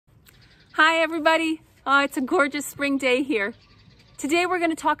Hi everybody! It's a gorgeous spring day here. Today we're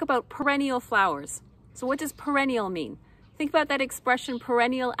going to talk about perennial flowers. So what does perennial mean? Think about that expression,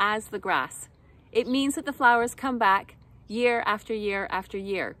 perennial as the grass. It means that the flowers come back year after year after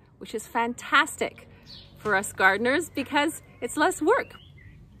year, which is fantastic for us gardeners because it's less work.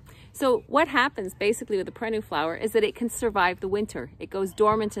 So what happens basically with a perennial flower is that it can survive the winter. It goes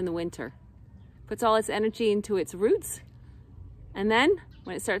dormant in the winter, puts all its energy into its roots, and then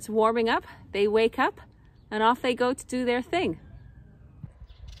when it starts warming up, they wake up and off they go to do their thing.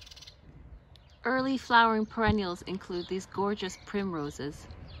 Early flowering perennials include these gorgeous primroses.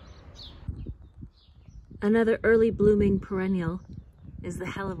 Another early blooming perennial is the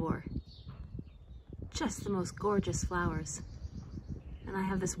hellebore. Just the most gorgeous flowers. And I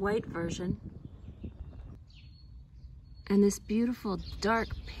have this white version and this beautiful dark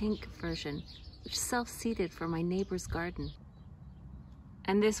pink version, which self-seeded for my neighbor's garden.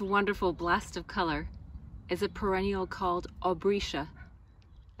 And this wonderful blast of color is a perennial called aubretia,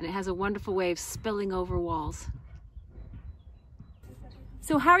 and it has a wonderful way of spilling over walls.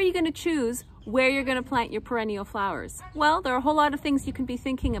 So how are you going to choose where you're going to plant your perennial flowers? Well, there are a whole lot of things you can be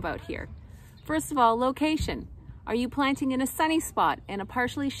thinking about here. First of all, location. Are you planting in a sunny spot, in a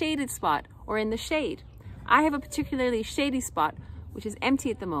partially shaded spot, or in the shade? I have a particularly shady spot, which is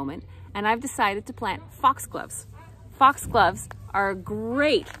empty at the moment, and I've decided to plant foxgloves. Foxgloves are a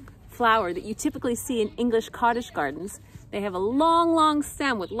great flower that you typically see in English cottage gardens. They have a long, long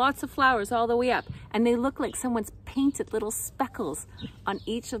stem with lots of flowers all the way up, and they look like someone's painted little speckles on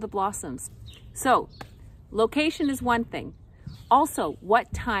each of the blossoms. So, location is one thing. Also,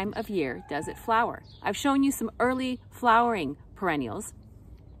 what time of year does it flower? I've shown you some early flowering perennials.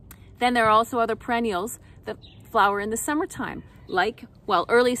 Then there are also other perennials that flower in the summertime, like, well,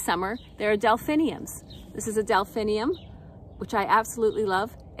 early summer, there are delphiniums. This is a delphinium, which I absolutely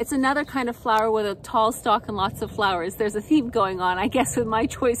love. It's another kind of flower with a tall stalk and lots of flowers. There's a theme going on, I guess, with my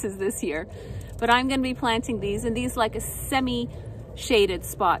choices this year. But I'm going to be planting these, and these like a semi-shaded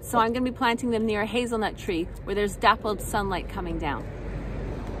spot. So I'm going to be planting them near a hazelnut tree where there's dappled sunlight coming down.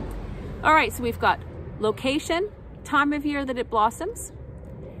 All right, so we've got location, time of year that it blossoms,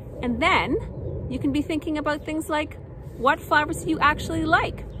 and then you can be thinking about things like what flowers do you actually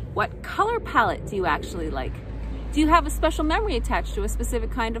like? What color palette do you actually like? Do you have a special memory attached to a specific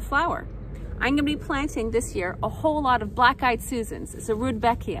kind of flower? I'm going to be planting this year a whole lot of black-eyed Susans. It's a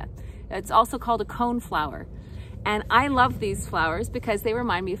rudbeckia. It's also called a cone flower. And I love these flowers because they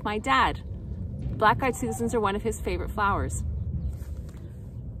remind me of my dad. Black-eyed Susans are one of his favorite flowers.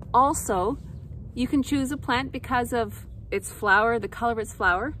 Also, you can choose a plant because of its flower, the color of its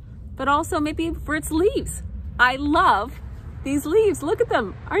flower, but also maybe for its leaves. I love these leaves. Look at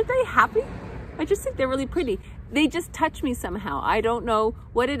them. Aren't they happy? I just think they're really pretty. They just touch me somehow. I don't know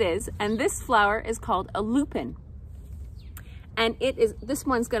what it is. And this flower is called a lupin. And this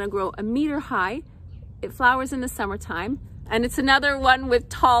one's going to grow 1 meter high. It flowers in the summertime. And it's another one with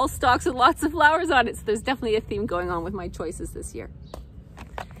tall stalks with lots of flowers on it. So there's definitely a theme going on with my choices this year.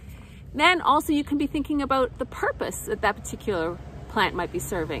 Then also you can be thinking about the purpose that that particular plant might be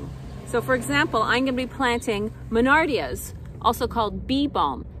serving. So for example, I'm going to be planting monardias, also called bee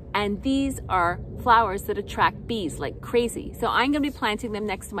balm. And these are flowers that attract bees like crazy. So I'm going to be planting them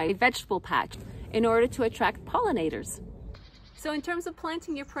next to my vegetable patch in order to attract pollinators. So in terms of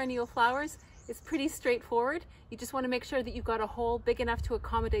planting your perennial flowers, it's pretty straightforward. You just want to make sure that you've got a hole big enough to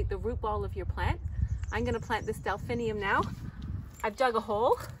accommodate the root ball of your plant. I'm going to plant this delphinium now. I've dug a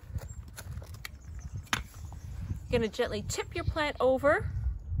hole. You're going to gently tip your plant over.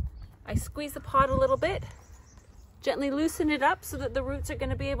 I squeeze the pot a little bit. Gently loosen it up so that the roots are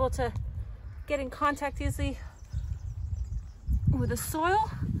going to be able to get in contact easily with the soil.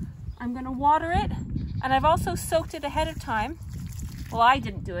 I'm going to water it, and I've also soaked it ahead of time. Well, I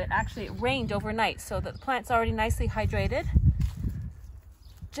didn't do it. Actually, it rained overnight, so that the plant's already nicely hydrated.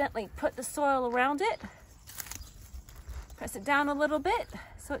 Gently put the soil around it. Press it down a little bit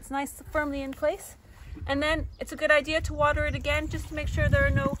so it's nice firmly in place. And then it's a good idea to water it again just to make sure there are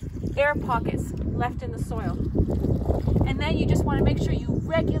no air pockets left in the soil. And then you just want to make sure you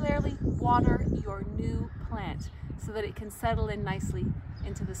regularly water your new plant so that it can settle in nicely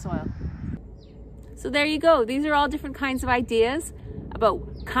into the soil. So there you go. These are all different kinds of ideas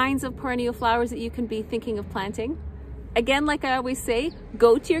about kinds of perennial flowers that you can be thinking of planting. Again, like I always say,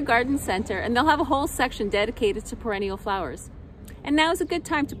 go to your garden center and they'll have a whole section dedicated to perennial flowers. And now is a good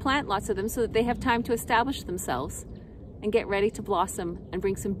time to plant lots of them so that they have time to establish themselves and get ready to blossom and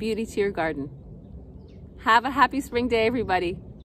bring some beauty to your garden. Have a happy spring day, everybody.